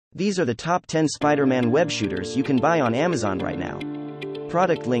These are the top 10 Spider-Man web shooters you can buy on Amazon right now.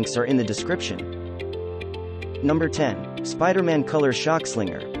 Product links are in the description. Number 10. Spider-Man Color Shock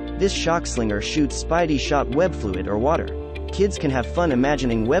Slinger. This shock slinger shoots Spidey shot web fluid or water. Kids can have fun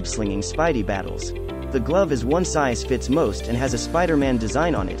imagining web slinging Spidey battles. The glove is one size fits most and has a Spider-Man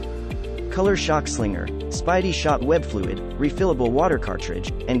design on it. Color Shock Slinger, Spidey shot web fluid, refillable water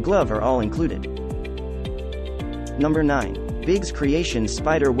cartridge, and glove are all included. Number 9. Biggs Creations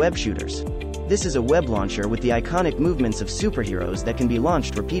Spider Web Shooters. This is a web launcher with the iconic movements of superheroes that can be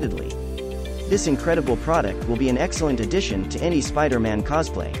launched repeatedly. This incredible product will be an excellent addition to any Spider-Man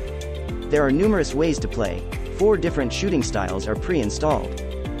cosplay. There are numerous ways to play. 4 different shooting styles are pre-installed.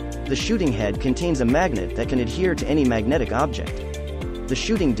 The shooting head contains a magnet that can adhere to any magnetic object. The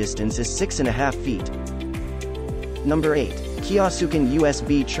shooting distance is 6.5 feet. Number 8. Kyosuken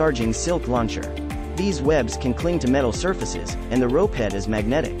USB Charging Silk Launcher. These webs can cling to metal surfaces, and the rope head is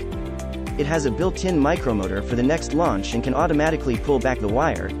magnetic. It has a built-in micromotor for the next launch and can automatically pull back the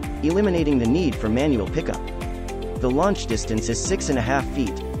wire, eliminating the need for manual pickup. The launch distance is 6.5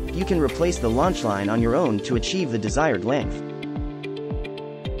 feet. You can replace the launch line on your own to achieve the desired length.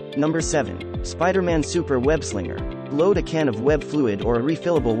 Number 7. Spider-Man Super Web Slinger. Load a can of web fluid or a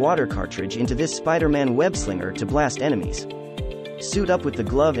refillable water cartridge into this Spider-Man web slinger to blast enemies. Suit up with the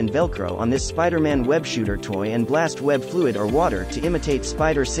glove and Velcro on this Spider-Man web shooter toy and blast web fluid or water to imitate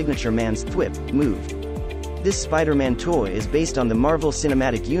Spider's signature man's thwip move. This Spider-Man toy is based on the Marvel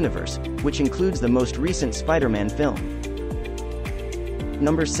Cinematic Universe, which includes the most recent Spider-Man film.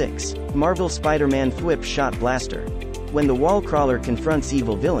 Number 6. Marvel Spider-Man Thwip Shot Blaster. When the wall crawler confronts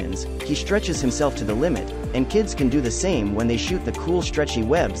evil villains, he stretches himself to the limit, and kids can do the same when they shoot the cool stretchy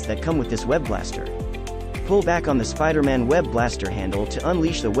webs that come with this web blaster. Pull back on the Spider-Man web blaster handle to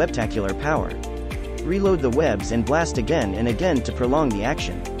unleash the webtacular power. Reload the webs and blast again and again to prolong the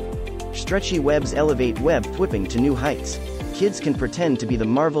action. Stretchy webs elevate web thwipping to new heights. Kids can pretend to be the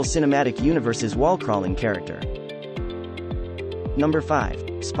Marvel Cinematic Universe's wall-crawling character. Number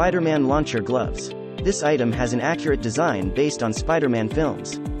 5. Spider-Man Launcher Gloves. This item has an accurate design based on Spider-Man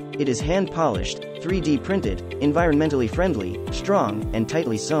films. It is hand-polished, 3D printed, environmentally friendly, strong, and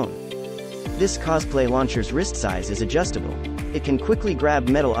tightly sewn. This cosplay launcher's wrist size is adjustable. It can quickly grab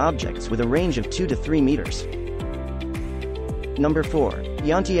metal objects with a range of 2 to 3 meters. Number 4.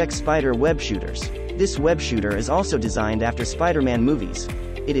 Yanti X Spider Web Shooters. This web shooter is also designed after Spider-Man movies.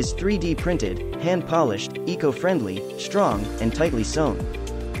 It is 3D printed, hand-polished, eco-friendly, strong, and tightly sewn.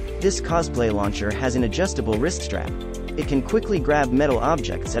 This cosplay launcher has an adjustable wrist strap. It can quickly grab metal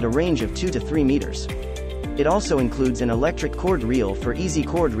objects at a range of 2 to 3 meters. It also includes an electric cord reel for easy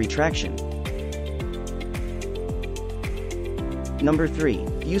cord retraction. Number 3.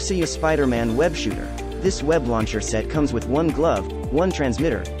 Yusuya Spider-Man Web Shooter. This web launcher set comes with 1 glove, 1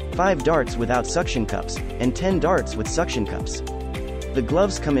 transmitter, 5 darts without suction cups, and 10 darts with suction cups. The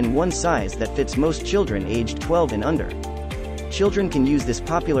gloves come in one size that fits most children aged 12 and under. Children can use this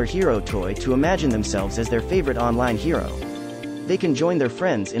popular hero toy to imagine themselves as their favorite online hero. They can join their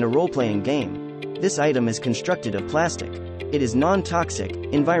friends in a role-playing game. This item is constructed of plastic. It is non-toxic,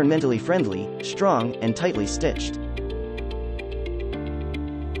 environmentally friendly, strong, and tightly stitched.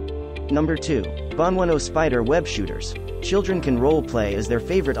 Number 2. Banwano Spider Web Shooters. Children can role-play as their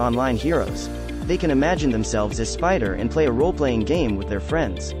favorite online heroes. They can imagine themselves as Spider and play a role-playing game with their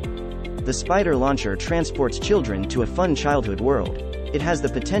friends. The Spider Launcher transports children to a fun childhood world. It has the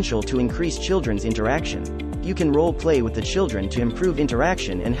potential to increase children's interaction. You can role-play with the children to improve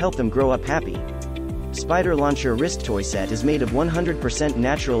interaction and help them grow up happy. Spider Launcher Wrist Toy Set is made of 100%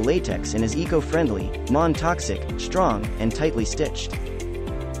 natural latex and is eco-friendly, non-toxic, strong, and tightly stitched.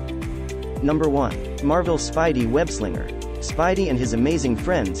 Number 1. Marvel Spidey Web Slinger. Spidey and his amazing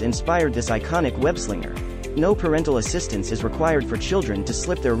friends inspired this iconic web slinger. No parental assistance is required for children to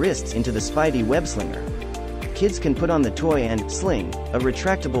slip their wrists into the Spidey web slinger. Kids can put on the toy and sling a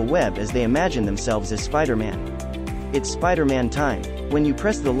retractable web as they imagine themselves as Spider-Man. It's Spider-Man time. When you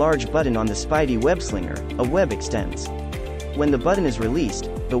press the large button on the Spidey web slinger, a web extends. When the button is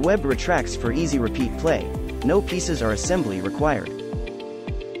released, the web retracts for easy repeat play. No pieces or assembly required.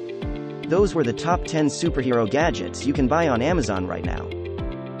 Those were the top 10 superhero gadgets you can buy on Amazon right now.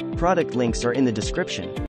 Product links are in the description.